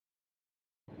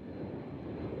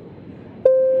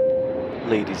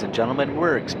Ladies and gentlemen,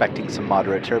 we're expecting some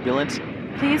moderate turbulence.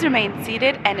 Please remain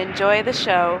seated and enjoy the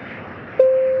show.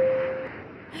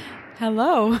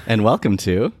 Hello. And welcome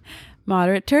to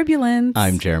Moderate Turbulence.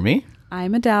 I'm Jeremy.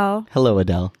 I'm Adele. Hello,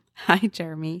 Adele. Hi,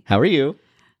 Jeremy. How are you?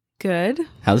 Good.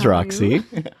 How's How are Roxy?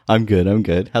 you? I'm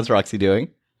good. How's Roxy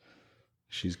doing?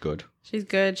 She's good. She's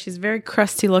good. She's very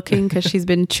crusty looking because she's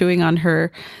been chewing on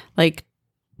her like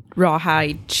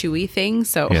rawhide chewy thing.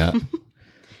 So, Yeah.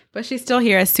 But she's still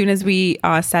here. As soon as we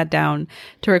sat down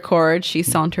to record, she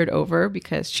sauntered over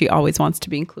because she always wants to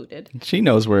be included. She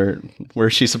knows where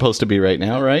she's supposed to be right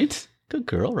now, right? Good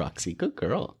girl, Roxy. Good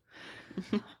girl.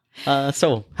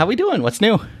 So, how we doing? What's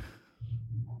new?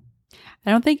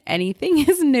 I don't think anything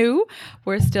is new.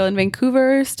 We're still in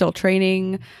Vancouver, still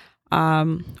training.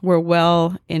 We're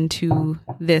well into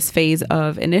this phase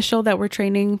of initial that we're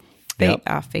training.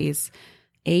 Phase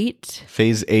 8.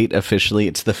 Phase 8 officially.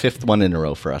 It's the 5th one in a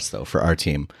row for us, though, for our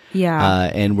team. Yeah.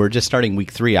 And we're just starting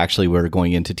week 3. Actually, we're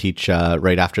going in to teach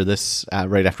right after this,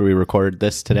 right after we record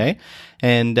this today.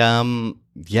 And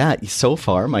yeah, so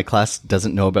far my class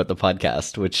doesn't know about the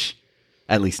podcast, which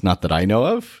at least not that I know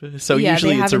of. So yeah,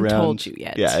 usually they it's haven't around told you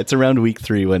yet. Yeah, it's around week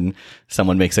 3 when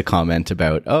someone makes a comment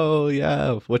about, oh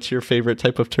yeah, what's your favorite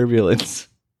type of turbulence?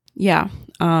 Yeah.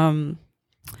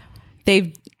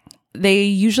 They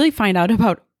usually find out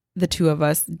about the two of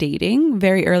us dating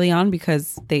very early on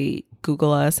because they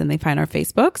Google us and they find our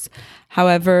Facebooks.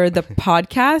 However, the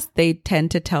podcast, they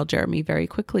tend to tell Jeremy very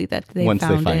quickly that Once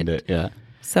they find it. Yeah.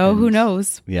 So who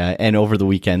knows? Yeah. And over the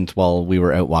weekend, while we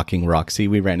were out walking Roxy,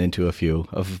 we ran into a few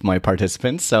of my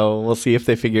participants. So we'll see if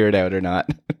they figure it out or not.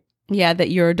 Yeah,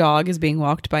 that your dog is being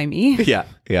walked by me. Yeah.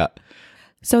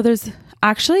 So there's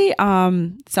actually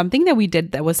something that we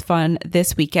did that was fun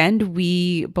this weekend.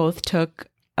 We both took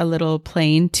a little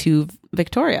plane to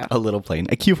Victoria. A little plane,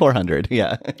 a Q400.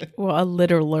 Yeah. Well, a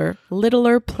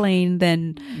littler plane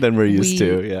than we're used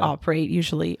to. Yeah. Operate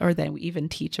usually, or than we even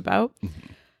teach about.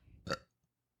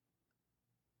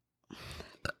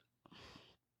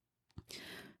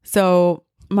 So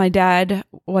my dad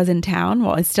was in town.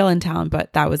 Well, he's still in town,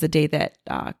 but that was a day that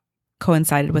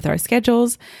coincided with our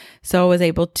schedules. So I was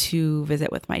able to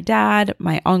visit with my dad,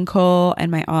 my uncle, and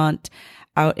my aunt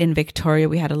out in Victoria.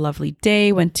 We had a lovely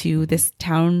day. Went to this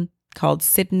town called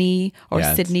Sydney or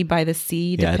Sydney by the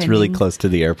Sea. Yeah, it's really close to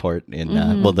the airport in,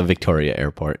 the Victoria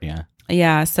airport. Yeah.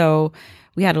 Yeah. So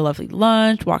we had a lovely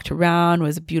lunch, walked around. It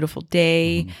was a beautiful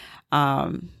day.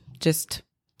 Just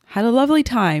had a lovely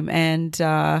time. And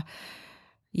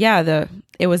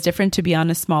it was different to be on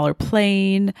a smaller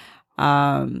plane.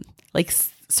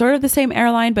 Sort of the same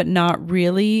airline, but not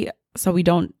really. So we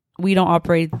don't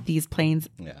operate these planes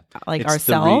it's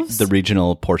ourselves. The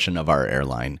regional portion of our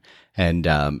airline, and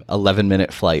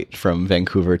 11-minute flight from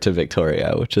Vancouver to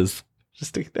Victoria, which is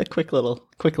just a quick little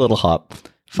hop.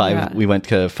 We went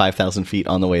to 5,000 feet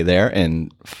on the way there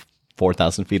and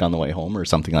 4,000 feet on the way home, or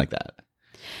something like that.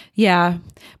 Yeah,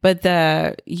 but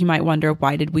you might wonder,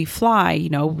 why did we fly? You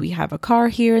know, we have a car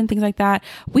here and things like that.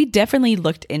 We definitely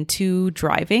looked into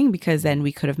driving because then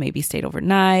we could have maybe stayed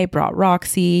overnight, brought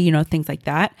Roxy, things like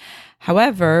that.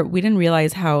 However, we didn't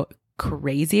realize how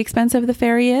crazy expensive the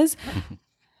ferry is.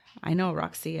 I know,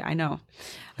 Roxy, I know.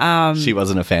 She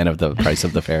wasn't a fan of the price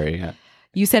of the ferry. Yeah.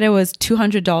 You said it was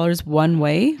 $200 one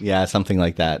way? Yeah, something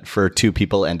like that. For 2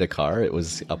 people and a car, it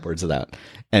was upwards of that.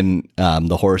 And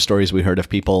the horror stories we heard of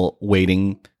people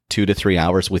waiting 2 to 3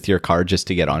 hours with your car just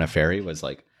to get on a ferry was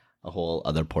like a whole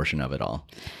other portion of it all.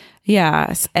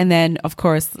 Yes. And then, of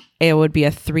course, it would be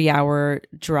a 3-hour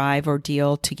drive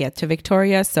ordeal to get to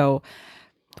Victoria. So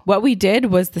what we did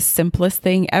was the simplest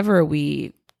thing ever.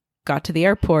 We got to the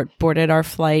airport, boarded our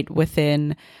flight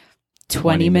within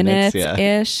 20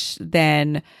 minutes-ish. Yeah.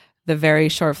 Then the very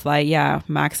short flight,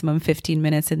 maximum 15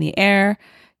 minutes in the air,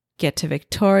 get to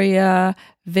Victoria,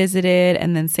 visited,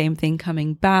 and then same thing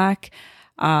coming back.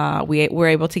 We were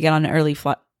able to get on an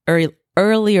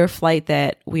earlier flight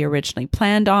that we originally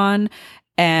planned on,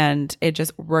 and it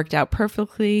just worked out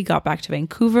perfectly. Got back to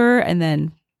Vancouver and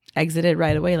then exited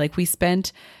right away. Like, we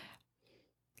spent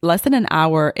less than an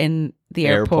hour in the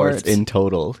airport in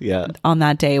total, on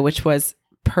that day, which was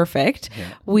perfect. Yeah.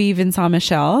 We even saw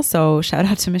Michelle, so shout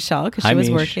out to Michelle because she was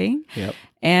working. Yep.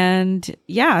 And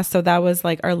so that was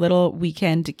like our little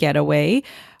weekend getaway.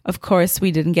 Of course,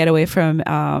 we didn't get away from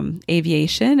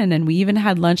aviation, and then we even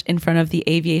had lunch in front of the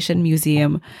Aviation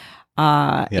Museum.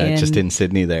 Just in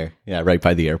Sydney there. Yeah, right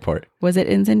by the airport. Was it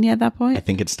in Sydney at that point? I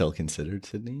think it's still considered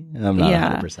Sydney. I'm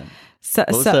not 100%.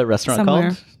 What was the restaurant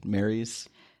called?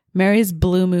 Mary's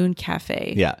Blue Moon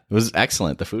Cafe. Yeah, it was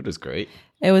excellent. The food was great.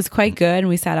 It was quite good, and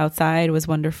we sat outside. It was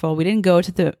wonderful. We didn't go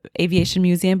to the aviation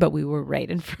museum, but we were right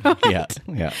in front.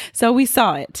 Yeah. So we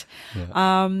saw it.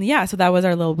 Yeah. So that was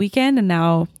our little weekend, and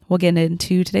now we'll get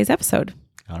into today's episode.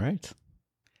 All right.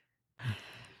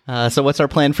 So what's our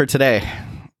plan for today?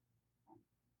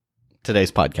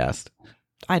 Today's podcast.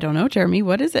 I don't know, Jeremy.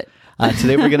 What is it?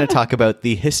 Today we're going to talk about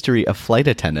the history of flight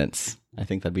attendants. I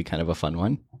think that'd be kind of a fun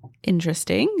one.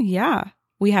 Interesting. Yeah.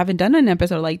 We haven't done an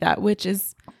episode like that, which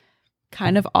is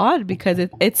kind of odd because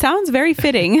it sounds very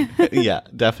fitting. Yeah,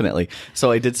 definitely. So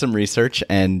I did some research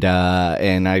and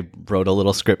I wrote a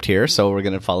little script here. So we're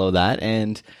going to follow that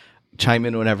and chime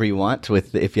in whenever you want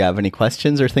with if you have any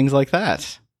questions or things like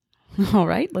that. All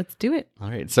right, let's do it. All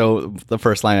right. So the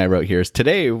first line I wrote here is,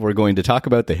 today we're going to talk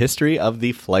about the history of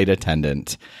the flight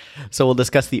attendant. So we'll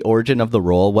discuss the origin of the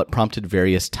role, what prompted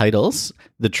various titles,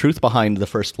 the truth behind the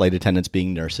first flight attendants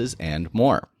being nurses, and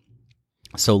more.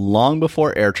 So long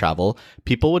before air travel,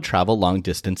 people would travel long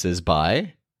distances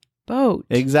by boat.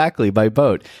 Exactly, by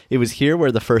boat. It was here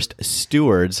where the first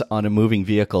stewards on a moving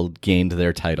vehicle gained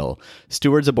their title.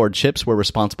 Stewards aboard ships were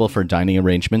responsible for dining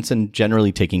arrangements and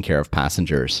generally taking care of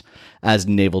passengers. As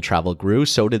naval travel grew,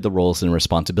 so did the roles and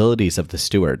responsibilities of the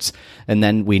stewards. And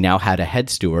then we now had a head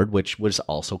steward, which was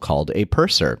also called a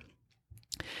purser.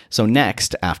 So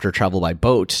next, after travel by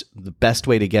boat, the best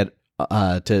way to get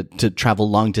to travel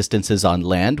long distances on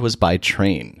land was by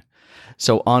train.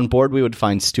 So on board, we would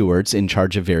find stewards in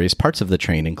charge of various parts of the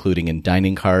train, including in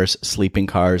dining cars, sleeping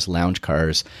cars, lounge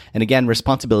cars. And again,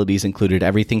 responsibilities included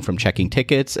everything from checking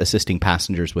tickets, assisting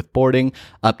passengers with boarding,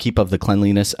 upkeep of the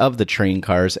cleanliness of the train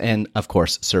cars, and of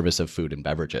course, service of food and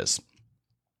beverages.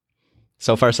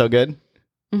 So far, so good?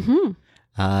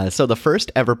 Mm-hmm. So the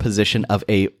first ever position of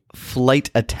a flight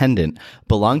attendant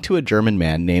belonged to a German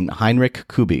man named Heinrich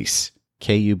Kubis.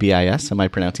 Kubis. Am I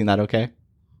pronouncing that okay?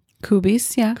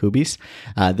 Kubis, yeah. Kubis.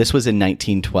 This was in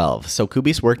 1912. So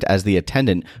Kubis worked as the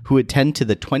attendant who would tend to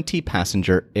the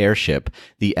 20-passenger airship,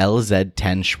 the LZ-10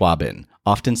 Schwaben,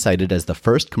 often cited as the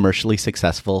first commercially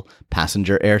successful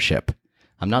passenger airship.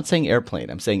 I'm not saying airplane,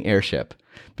 I'm saying airship,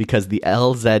 because the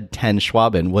LZ-10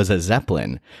 Schwaben was a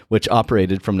Zeppelin, which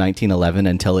operated from 1911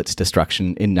 until its destruction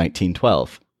in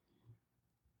 1912.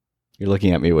 You're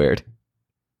looking at me weird.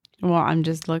 Well, I'm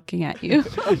just looking at you.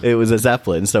 It was a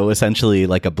Zeppelin, so essentially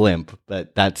like a blimp,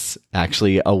 but that's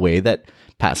actually a way that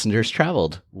passengers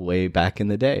traveled way back in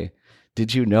the day.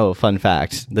 Did you know, fun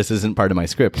fact, this isn't part of my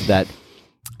script, that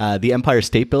the Empire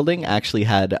State Building actually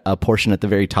had a portion at the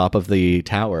very top of the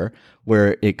tower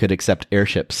where it could accept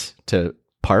airships to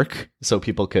park so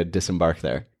people could disembark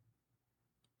there.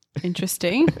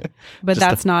 Interesting. But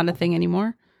that's not a thing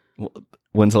anymore.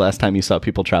 When's the last time you saw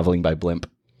people traveling by blimp?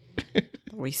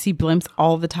 We see blimps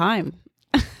all the time.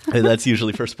 That's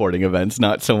usually for sporting events,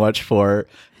 not so much for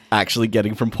actually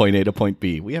getting from point A to point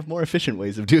B. We have more efficient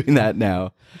ways of doing that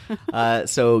now.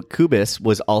 So Kubis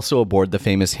was also aboard the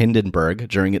famous Hindenburg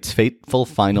during its fateful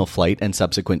final flight and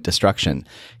subsequent destruction.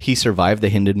 He survived the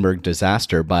Hindenburg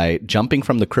disaster by jumping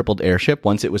from the crippled airship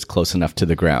once it was close enough to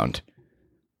the ground.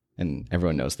 And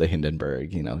everyone knows the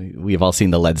Hindenburg. You know, we've all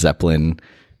seen the Led Zeppelin,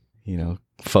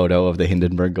 photo of the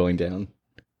Hindenburg going down.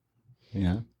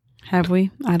 Yeah. Have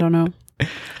we? I don't know.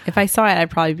 If I saw it,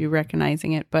 I'd probably be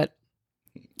recognizing it, but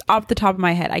off the top of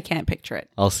my head, I can't picture it.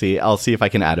 I'll see if I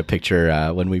can add a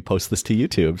picture when we post this to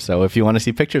YouTube. So if you want to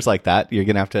see pictures like that, you're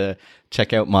going to have to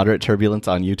check out Moderate Turbulence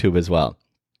on YouTube as well.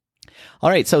 All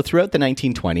right, so throughout the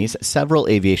 1920s, several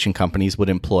aviation companies would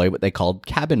employ what they called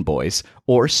cabin boys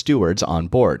or stewards on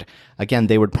board. Again,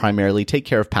 they would primarily take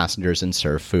care of passengers and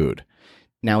serve food.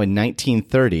 Now, in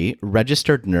 1930,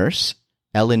 registered nurse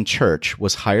Ellen Church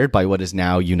was hired by what is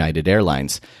now United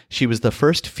Airlines. She was the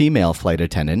first female flight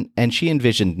attendant, and she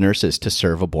envisioned nurses to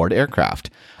serve aboard aircraft.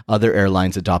 Other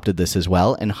airlines adopted this as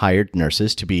well and hired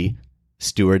nurses to be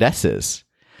stewardesses.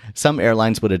 Some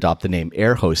airlines would adopt the name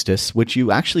air hostess, which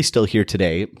you actually still hear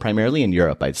today, primarily in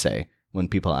Europe, I'd say. When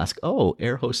people ask, "Oh,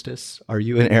 air hostess, are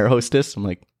you an air hostess?" I'm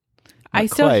like, I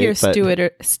still hear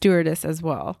stewardess as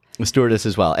well. Stewardess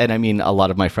as well. And I mean, a lot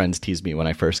of my friends teased me when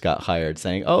I first got hired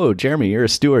saying, "Oh, Jeremy, you're a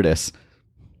stewardess."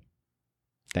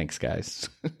 Thanks, guys.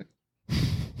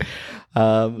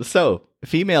 So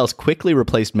females quickly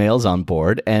replaced males on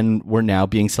board and were now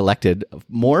being selected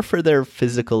more for their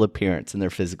physical appearance and their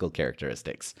physical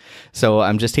characteristics. So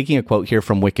I'm just taking a quote here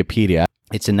from Wikipedia.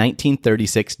 It's a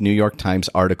 1936 New York Times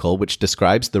article which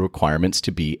describes the requirements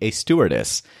to be a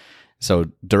stewardess.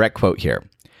 So direct quote here.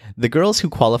 The girls who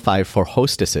qualify for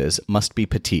hostesses must be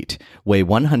petite, weigh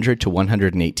 100 to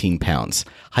 118 pounds,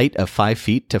 height of 5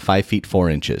 feet to 5 feet 4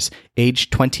 inches, age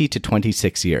 20 to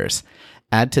 26 years.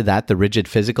 Add to that the rigid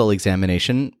physical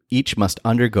examination each must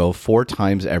undergo 4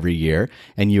 times every year,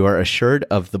 and you are assured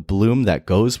of the bloom that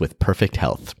goes with perfect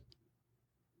health.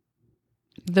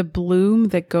 The bloom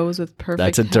that goes with perfect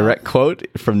That's a health. direct quote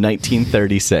from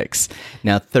 1936.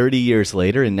 Now, 30 years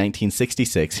later, in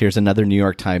 1966, here's another New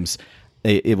York Times.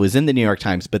 It was in the New York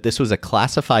Times, but this was a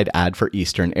classified ad for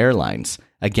Eastern Airlines.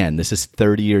 Again, this is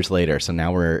 30 years later, so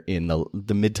now we're in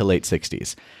the mid to late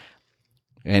 60s.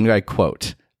 And I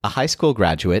quote, "A high school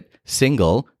graduate,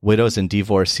 single, widows and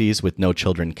divorcees with no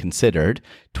children considered,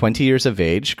 20 years of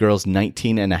age, girls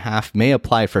 19 and a half may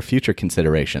apply for future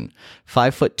consideration.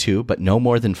 5'2", but no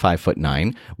more than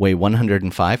 5'9", weigh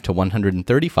 105 to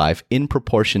 135 in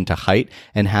proportion to height,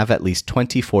 and have at least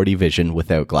 20/40 vision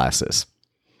without glasses."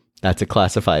 That's a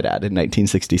classified ad in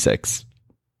 1966.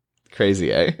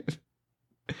 Crazy, eh?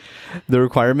 The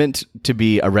requirement to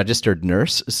be a registered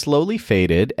nurse slowly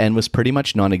faded and was pretty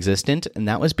much non-existent, and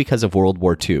that was because of World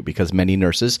War II, because many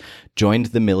nurses joined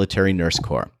the military nurse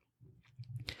corps.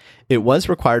 It was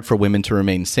required for women to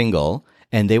remain single,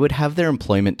 and they would have their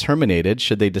employment terminated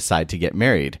should they decide to get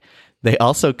married. They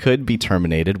also could be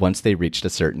terminated once they reached a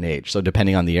certain age. So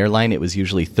depending on the airline, it was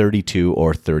usually 32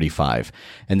 or 35,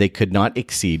 and they could not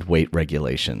exceed weight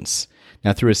regulations.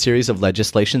 Now, through a series of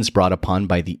legislations brought upon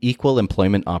by the Equal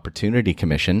Employment Opportunity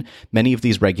Commission, many of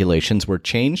these regulations were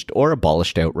changed or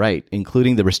abolished outright,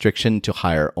 including the restriction to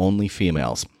hire only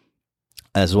females,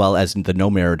 as well as the no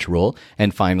marriage rule,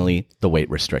 and finally, the weight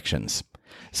restrictions.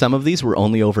 Some of these were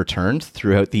only overturned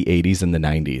throughout the 80s and the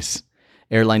 90s.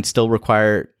 Airlines still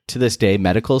require, to this day,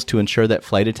 medicals to ensure that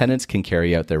flight attendants can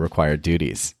carry out their required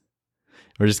duties.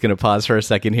 We're just going to pause for a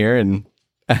second here, and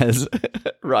as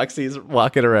Roxy's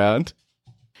walking around.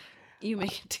 You may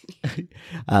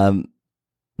continue.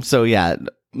 So yeah,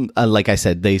 like I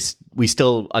said, we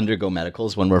still undergo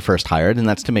medicals when we're first hired, and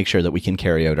that's to make sure that we can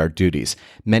carry out our duties.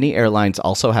 Many airlines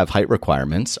also have height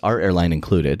requirements, our airline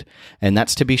included, and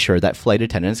that's to be sure that flight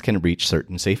attendants can reach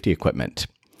certain safety equipment.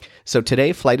 So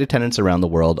today, flight attendants around the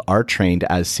world are trained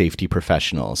as safety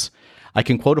professionals. I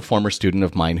can quote a former student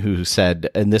of mine who said,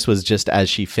 and this was just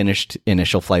as she finished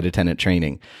initial flight attendant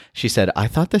training, she said, "I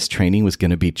thought this training was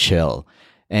going to be chill."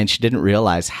 And she didn't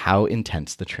realize how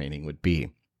intense the training would be.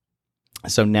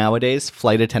 So nowadays,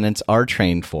 flight attendants are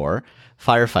trained for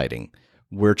firefighting.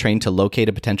 We're trained to locate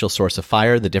a potential source of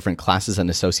fire, the different classes and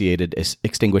associated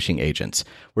extinguishing agents.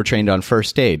 We're trained on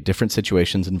first aid, different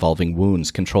situations involving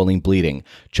wounds, controlling bleeding,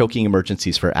 choking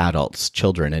emergencies for adults,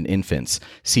 children, and infants,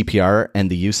 CPR, and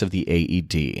the use of the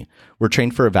AED. We're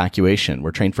trained for evacuation.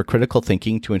 We're trained for critical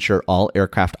thinking to ensure all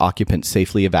aircraft occupants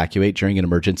safely evacuate during an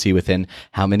emergency within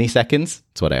how many seconds?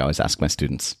 That's what I always ask my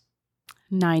students.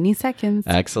 90 seconds.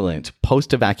 Excellent.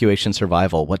 Post-evacuation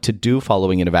survival, what to do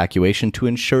following an evacuation to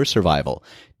ensure survival.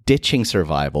 Ditching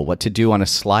survival, what to do on a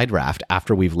slide raft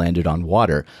after we've landed on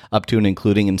water, up to and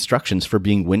including instructions for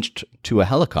being winched to a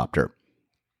helicopter.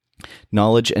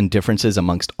 Knowledge and differences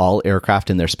amongst all aircraft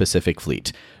in their specific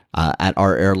fleet. At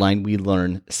our airline, we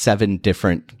learn 7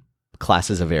 different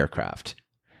classes of aircraft.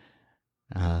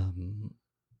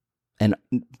 And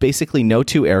basically, no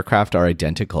two aircraft are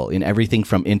identical in everything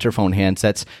from interphone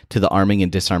handsets to the arming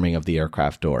and disarming of the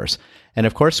aircraft doors. And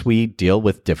of course, we deal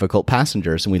with difficult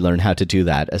passengers, and we learn how to do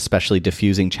that, especially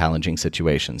diffusing challenging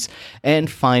situations. And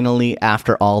finally,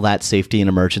 after all that safety and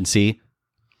emergency,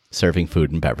 serving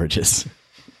food and beverages.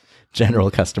 General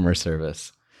customer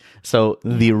service. So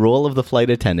the role of the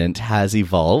flight attendant has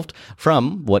evolved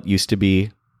from what used to be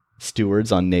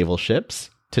stewards on naval ships,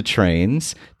 to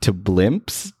trains, to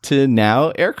blimps, to now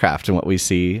aircraft and what we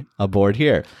see aboard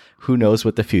here. Who knows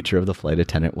what the future of the flight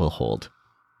attendant will hold?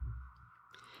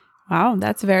 Wow,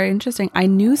 that's very interesting. I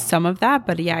knew some of that,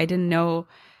 but yeah, I didn't know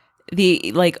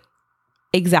the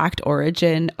exact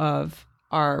origin of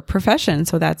our profession.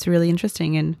 So that's really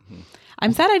interesting. And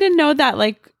I'm sad I didn't know that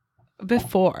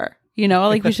before,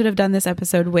 we should have done this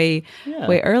episode way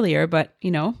earlier, but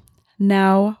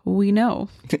now we know.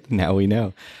 Now we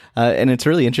know. And it's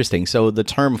really interesting. So the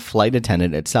term flight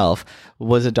attendant itself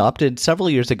was adopted several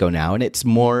years ago now, and it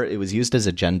was used as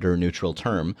a gender neutral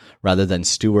term rather than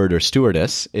steward or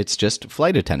stewardess. It's just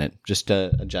flight attendant, just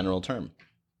a general term.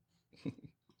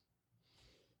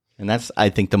 And that's, I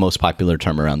think, the most popular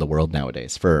term around the world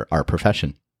nowadays for our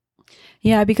profession.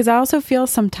 Yeah, because I also feel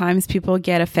sometimes people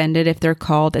get offended if they're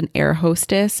called an air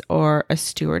hostess or a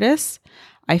stewardess.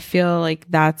 I feel like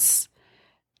that's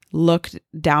looked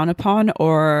down upon,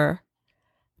 or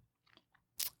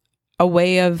a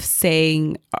way of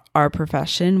saying our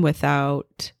profession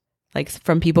without,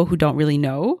 from people who don't really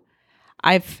know.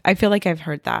 I feel like I've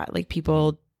heard that,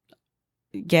 people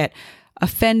get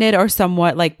offended or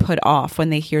somewhat like put off when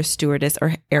they hear stewardess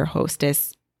or air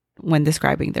hostess when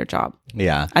describing their job.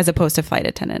 Yeah. As opposed to flight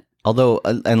attendant. Although,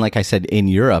 and like I said, in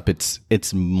Europe,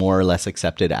 it's more or less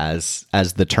accepted as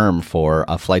the term for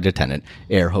a flight attendant,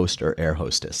 air host or air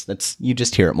hostess. You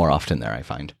just hear it more often there, I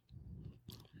find.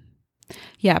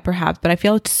 Yeah, perhaps. But I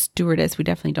feel like stewardess, we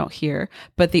definitely don't hear.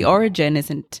 But the origin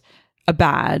isn't a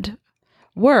bad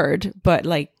word, but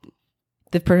like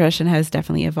the profession has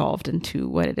definitely evolved into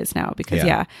what it is now. Because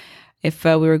if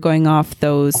we were going off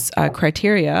those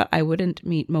criteria, I wouldn't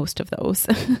meet most of those.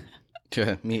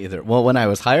 Me either. Well, when I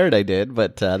was hired, I did,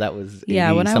 but that was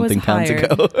 80-something pounds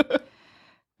ago.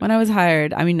 When I was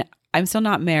hired, I mean, I'm still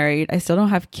not married. I still don't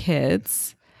have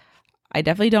kids. I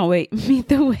definitely don't meet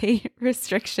the weight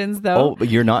restrictions, though. Oh, but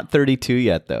you're not 32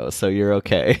 yet, though, so you're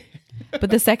okay. But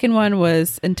the second one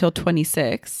was until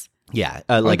 26. Yeah,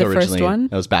 like the originally, first one?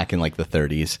 That was back in like the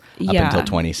 30s up until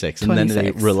 26. And then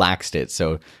they relaxed it.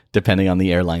 So depending on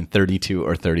the airline, 32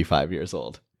 or 35 years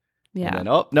old. Yeah. And then,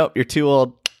 oh, nope, you're too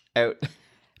old. Out.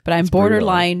 But I'm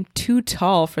borderline too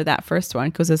tall for that first one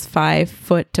because it's 5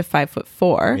 foot to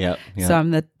 5'4". Yep. So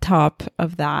I'm the top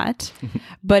of that.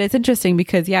 But it's interesting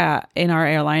because, in our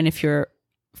airline, if you're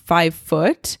 5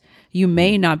 foot, you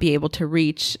may not be able to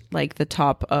reach like the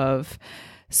top of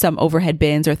some overhead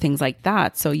bins or things like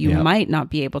that. So you might not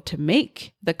be able to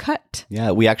make the cut.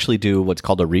 Yeah, we actually do what's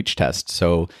called a reach test.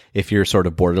 So if you're sort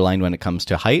of borderline when it comes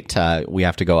to height, we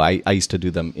have to go. I used to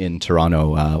do them in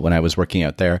Toronto when I was working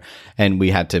out there, and we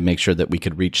had to make sure that we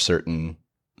could reach certain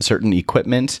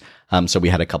equipment. So we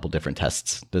had a couple different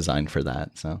tests designed for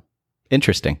that. So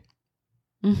interesting.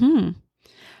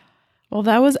 Well,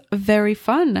 that was very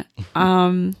fun.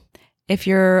 If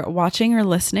you're watching or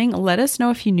listening, let us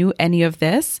know if you knew any of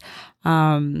this.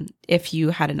 If you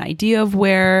had an idea of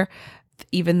where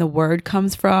even the word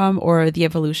comes from or the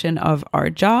evolution of our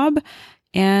job.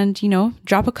 And,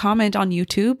 drop a comment on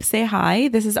YouTube. Say hi.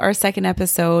 This is our second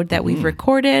episode that we've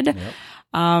recorded.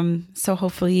 Yep. So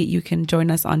hopefully you can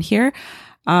join us on here.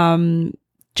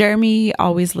 Jeremy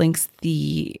always links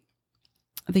the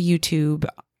YouTube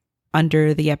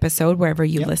under the episode, wherever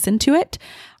you listen to it.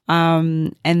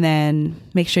 And then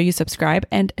make sure you subscribe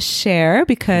and share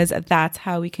because that's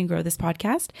how we can grow this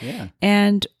podcast. Yeah.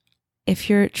 And if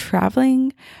you're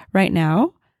traveling right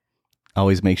now,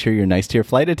 always make sure you're nice to your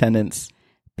flight attendants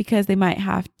because they might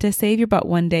have to save your butt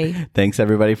one day. Thanks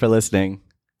everybody for listening.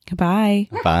 Goodbye.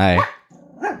 Bye.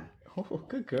 Oh,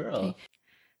 good girl. Okay.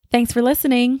 Thanks for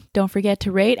listening. Don't forget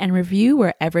to rate and review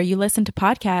wherever you listen to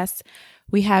podcasts.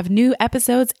 We have new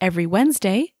episodes every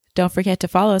Wednesday. Don't forget to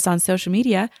follow us on social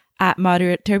media at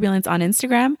Moderate Turbulence on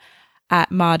Instagram, at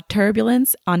Mod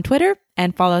Turbulence on Twitter,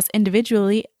 and follow us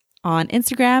individually on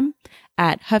Instagram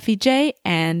at HuffyJ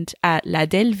and at La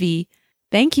Delvie.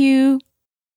 Thank you.